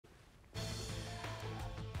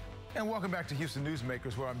And welcome back to Houston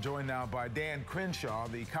Newsmakers, where I'm joined now by Dan Crenshaw,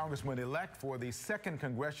 the congressman-elect for the 2nd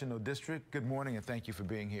Congressional District. Good morning, and thank you for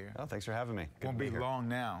being here. Oh, thanks for having me. Won't be long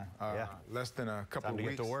now. Less than a couple of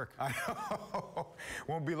weeks. Time to get to work. I know.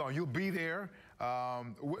 Won't be long. You'll be there.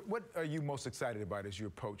 What are you most excited about as you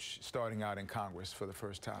approach starting out in Congress for the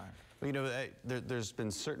first time? Well, you know, there's been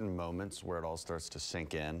certain moments where it all starts to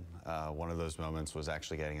sink in. One of those moments was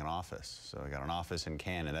actually getting an office. So I got an office in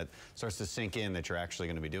Canton. That starts to sink in that you're actually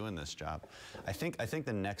going to be doing this job. I think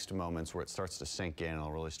the next moments where it starts to sink in and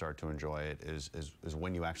I'll really start to enjoy it is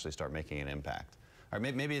when you actually start making an impact. Or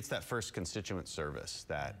maybe it's that first constituent service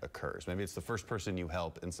that occurs. Maybe it's the first person you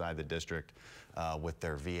help inside the district with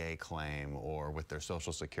their VA claim or with their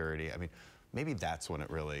Social Security. I mean, maybe that's when it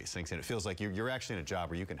really sinks in. It feels like you're actually in a job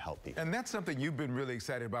where you can help people. And that's something you've been really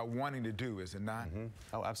excited about wanting to do, is it not? Mm-hmm.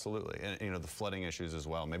 Oh, absolutely. And you know, the flooding issues as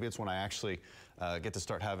well. Maybe it's when I actually get to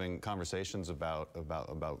start having conversations about you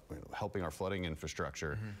know, helping our flooding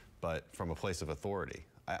infrastructure, but from a place of authority.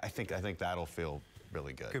 I think that'll feel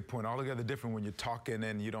really good. Good point. Altogether different when you're talking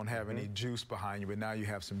and you don't have any juice behind you, but now you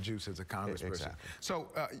have some juice as a congressperson. Exactly. So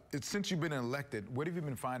since you've been elected, what have you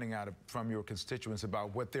been finding out from your constituents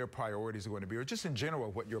about what their priorities are going to be, or just in general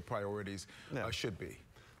what your priorities should be?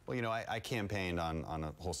 Well, you know, I campaigned on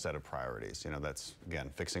a whole set of priorities. You know, that's,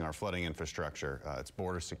 again, fixing our flooding infrastructure, it's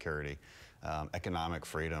border security, economic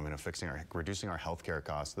freedom, you know, reducing our health care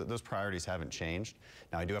costs. Those priorities haven't changed.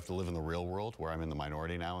 Now, I do have to live in the real world where I'm in the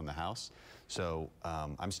minority now in the House. So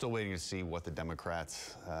I'm still waiting to see what the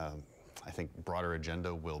Democrats' I think broader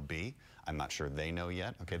agenda will be. I'm not sure they know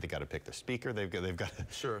yet. Okay, they got to pick their speaker. They've got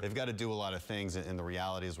to do a lot of things. And the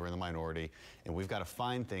reality is we're in the minority, and we've got to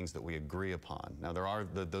find things that we agree upon. Now there are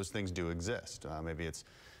those things do exist. Maybe it's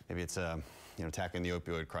you know, tackling the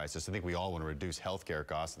opioid crisis. I think we all want to reduce health care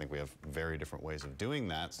costs. I think we have very different ways of doing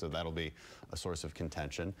that, so that'll be a source of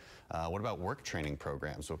contention. What about work training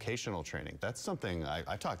programs, vocational training? That's something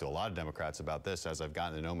I've talked to a lot of Democrats about this as I've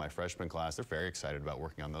gotten to know my freshman class. They're very excited about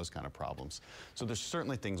working on those kind of problems. So there's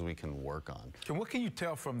certainly things we can work on. And what can you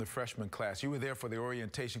tell from the freshman class? You were there for the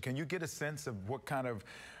orientation. Can you get a sense of what kind of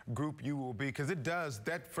group you will be? Because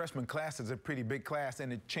that freshman class is a pretty big class,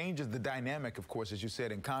 and it changes the dynamic, of course, as you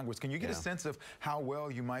said, in Congress. Can you get a sense of how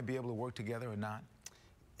well you might be able to work together or not?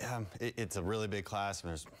 It's a really big class.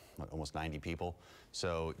 There's almost 90 people,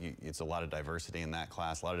 so it's a lot of diversity in that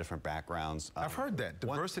class, a lot of different backgrounds. I've heard that.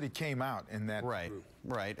 Diversity came out in that group.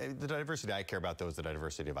 Right. The diversity I care about, though, is the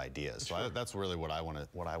diversity of ideas. So that's really what I want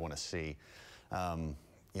to see.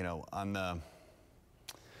 You know, on the,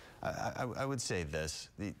 I would say this.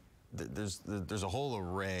 There's a whole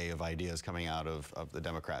array of ideas coming out of the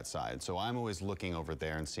Democrat side. So I'm always looking over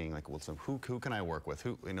there and seeing, like, well, so who can I work with?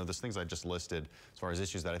 Who, you know, there's things I just listed as far as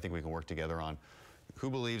issues that I think we can work together on. Who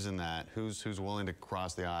believes in that? Who's willing to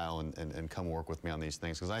cross the aisle and come work with me on these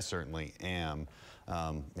things? Because I certainly am.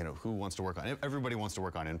 You know, who wants to work on? Everybody wants to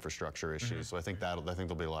work on infrastructure issues. So I think there'll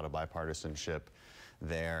be a lot of bipartisanship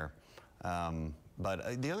there.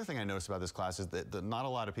 But the other thing I noticed about this class is that not a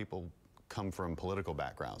lot of people come from political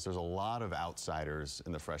backgrounds. There's a lot of outsiders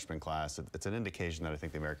in the freshman class. It's an indication that I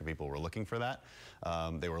think the American people were looking for that.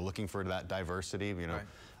 They were looking for that diversity, you know,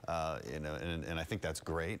 and I think that's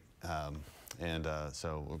great.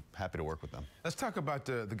 So we're happy to work with them. Let's talk about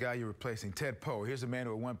the guy you're replacing, Ted Poe. Here's a man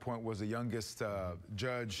who at one point was the youngest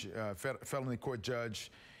judge, felony court judge,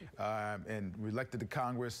 and elected to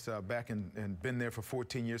Congress back and been there for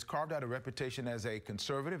 14 years, carved out a reputation as a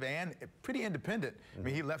conservative and pretty independent. I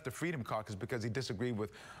mean, he left the Freedom Caucus because he disagreed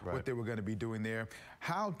with what they were going to be doing there.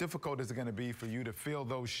 How difficult is it going to be for you to fill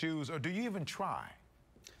those shoes, or do you even try?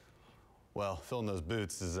 Well, filling those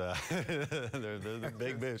boots is, they're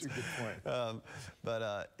big boots. That's a good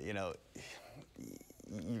point. You know,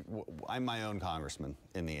 I'm my own congressman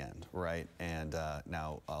in the end, right? And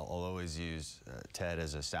now I'll always use Ted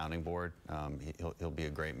as a sounding board. He'll be a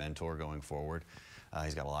great mentor going forward.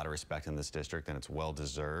 He's got a lot of respect in this district, and it's well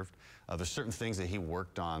deserved. There's certain things that he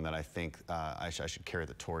worked on that I think I should carry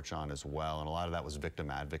the torch on as well, and a lot of that was victim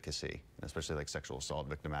advocacy, especially like sexual assault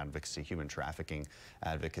victim advocacy, human trafficking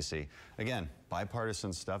advocacy. Again,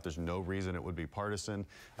 bipartisan stuff. There's no reason it would be partisan.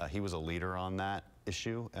 He was a leader on that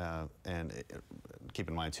issue, and keep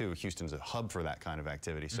in mind too, Houston's a hub for that kind of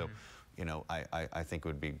activity. So, you know, I think it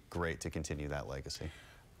would be great to continue that legacy.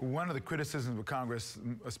 One of the criticisms of Congress,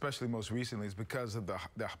 especially most recently, is because of the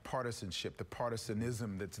partisanship, the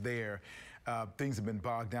partisanism that's there. Things have been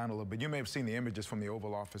bogged down a little bit. You may have seen the images from the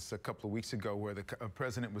Oval Office a couple of weeks ago where the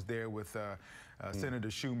president was there with Senator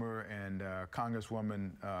Schumer and Congresswoman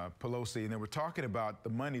Pelosi, and they were talking about the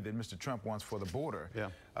money that Mr. Trump wants for the border. Yeah.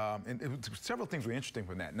 And several things were interesting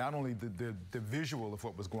from that. Not only the visual of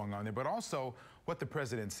what was going on there, but also what the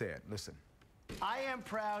president said. Listen. I am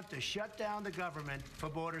proud to shut down the government for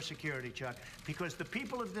border security, Chuck, because the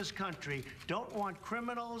people of this country don't want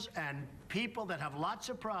criminals and people that have lots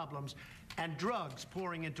of problems and drugs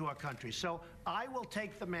pouring into our country. So I will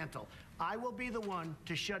take the mantle. I will be the one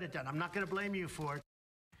to shut it down. I'm not going to blame you for it.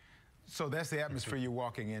 So that's the atmosphere you're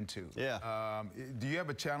walking into. Yeah. Do you have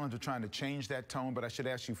a challenge of trying to change that tone? But I should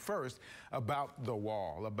ask you first about the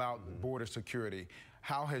wall, about border security.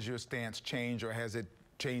 How has your stance changed, or has it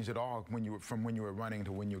changed at all from when you were running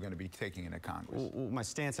to when you're going to be taking it to Congress? Well, my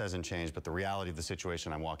stance hasn't changed, but the reality of the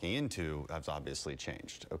situation I'm walking into has obviously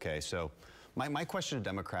changed. Okay, so my question to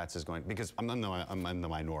Democrats is going, because I'm in the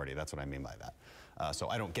minority, that's what I mean by that. So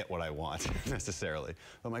I don't get what I want necessarily.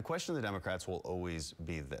 But my question to the Democrats will always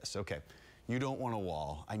be this. Okay, you don't want a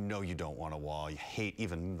wall. I know you don't want a wall. You hate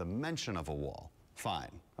even the mention of a wall.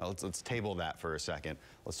 Fine. Let's table that for a second.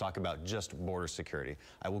 Let's talk about just border security.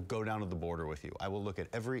 I will go down to the border with you. I will look at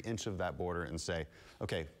every inch of that border and say,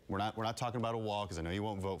 okay, we're not talking about a wall because I know you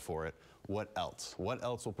won't vote for it. What else? What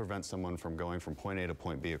else will prevent someone from going from point A to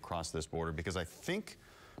point B across this border? Because I think,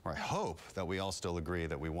 or I hope, that we all still agree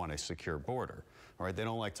that we want a secure border. All right, they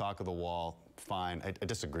don't like talk of the wall. Fine. I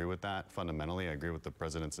disagree with that fundamentally. I agree with the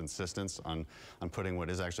president's insistence on putting what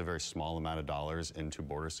is actually a very small amount of dollars into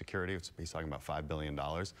border security. He's talking about $5 billion.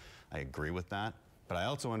 I agree with that. But I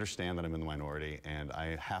also understand that I'm in the minority and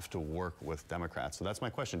I have to work with Democrats. So that's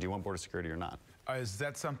my question. Do you want border security or not? Is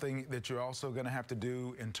that something that you're also going to have to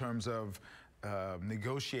do in terms of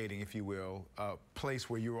negotiating, if you will, a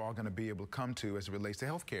place where you're all going to be able to come to as it relates to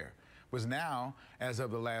health care? Was now, as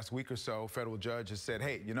of the last week or so, federal judge has said,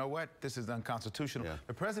 hey, you know what? This is unconstitutional. Yeah.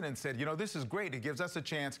 The president said, you know, this is great. It gives us a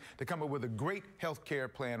chance to come up with a great health care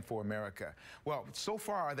plan for America. Well, so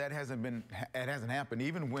far, it hasn't happened,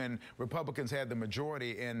 even when Republicans had the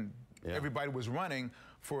majority and everybody was running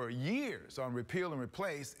for years on repeal and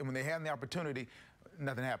replace, and when they had the opportunity,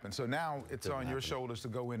 nothing happened. So now it's on your shoulders to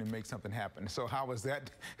go in and make something happen. So how is that?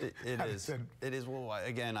 It is. Well,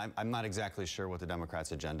 again, I'm not exactly sure what the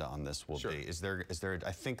Democrats' agenda on this will be. Is there?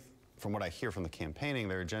 I think, from what I hear from the campaigning,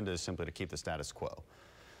 their agenda is simply to keep the status quo.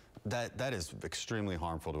 That is extremely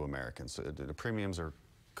harmful to Americans. The premiums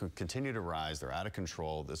continue to rise. They're out of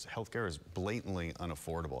control. This healthcare is blatantly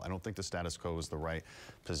unaffordable. I don't think the status quo is the right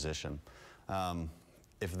position.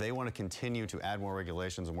 If they want to continue to add more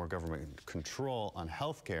regulations and more government control on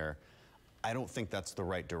healthcare, I don't think that's the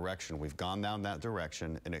right direction. We've gone down that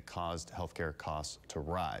direction, and it caused healthcare costs to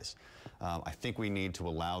rise. I think we need to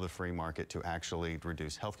allow the free market to actually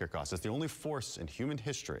reduce healthcare costs. It's the only force in human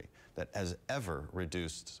history that has ever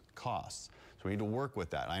reduced costs. So we need to work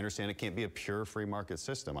with that. I understand it can't be a pure free market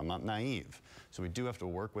system. I'm not naive. So we do have to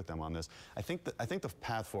work with them on this. I think the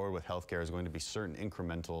path forward with healthcare is going to be certain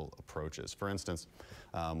incremental approaches. For instance,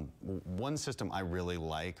 one system I really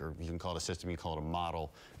like, or you can call it a system, you can call it a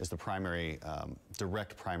model, is the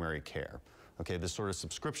direct primary care. Okay, this sort of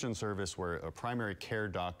subscription service where a primary care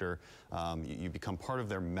doctor, you become part of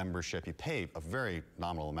their membership. You pay a very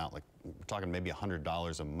nominal amount, like we're talking maybe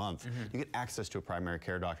 $100 a month. You get access to a primary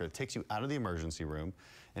care doctor that takes you out of the emergency room,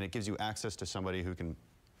 and it gives you access to somebody who can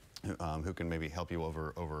maybe help you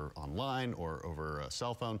over online or over a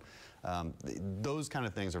cell phone. Those kind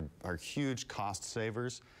of things are huge cost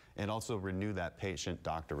savers, and also renew that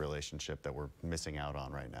patient-doctor relationship that we're missing out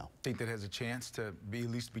on right now. Think that has a chance to at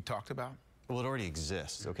least be talked about? Well, it already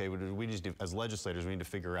exists. Okay, we just as legislators, we need to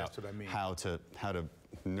figure out how to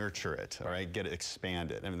nurture it. All right, get it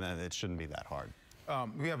expanded. I mean, it shouldn't be that hard.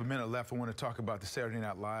 We have a minute left. I want to talk about the Saturday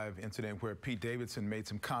Night Live incident where Pete Davidson made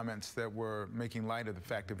some comments that were making light of the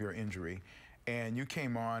fact of your injury, and you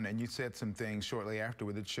came on and you said some things shortly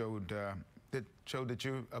afterward that showed that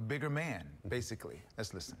you're a bigger man, basically.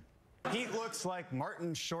 Let's listen. Pete looks like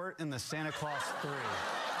Martin Short in the Santa Claus 3.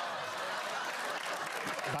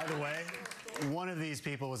 By the way, one of these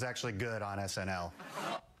people was actually good on SNL.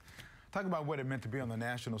 Talk about what it meant to be on the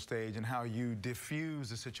national stage and how you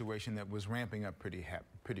diffused a situation that was ramping up pretty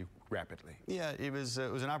rapidly. Yeah, it was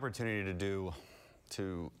an opportunity to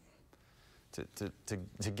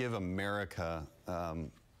give America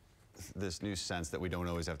this new sense that we don't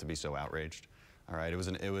always have to be so outraged. All right,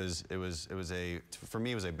 for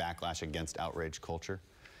me it was a backlash against outrage culture.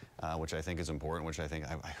 Which I think is important, which I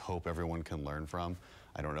hope everyone can learn from.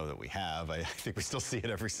 I don't know that we have. I think we still see it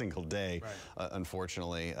every single day,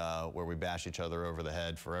 unfortunately, where we bash each other over the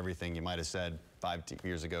head for everything you might have said 5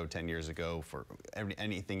 years ago, 10 years ago, for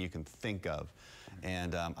anything you can think of.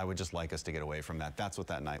 And I would just like us to get away from that. That's what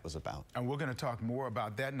that night was about. And we're going to talk more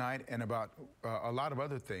about that night and about a lot of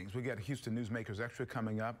other things. We got Houston Newsmakers Extra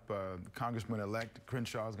coming up. Congressman-elect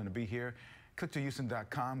Crenshaw is going to be here. Click to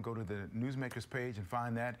Houston.com, go to the Newsmakers page and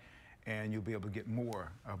find that, and you'll be able to get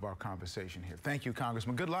more of our conversation here. Thank you,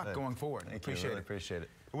 Congressman. Good luck going forward. Really appreciate it.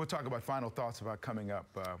 We'll talk about final thoughts about coming up,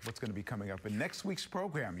 what's going to be coming up in next week's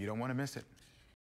program. You don't want to miss it.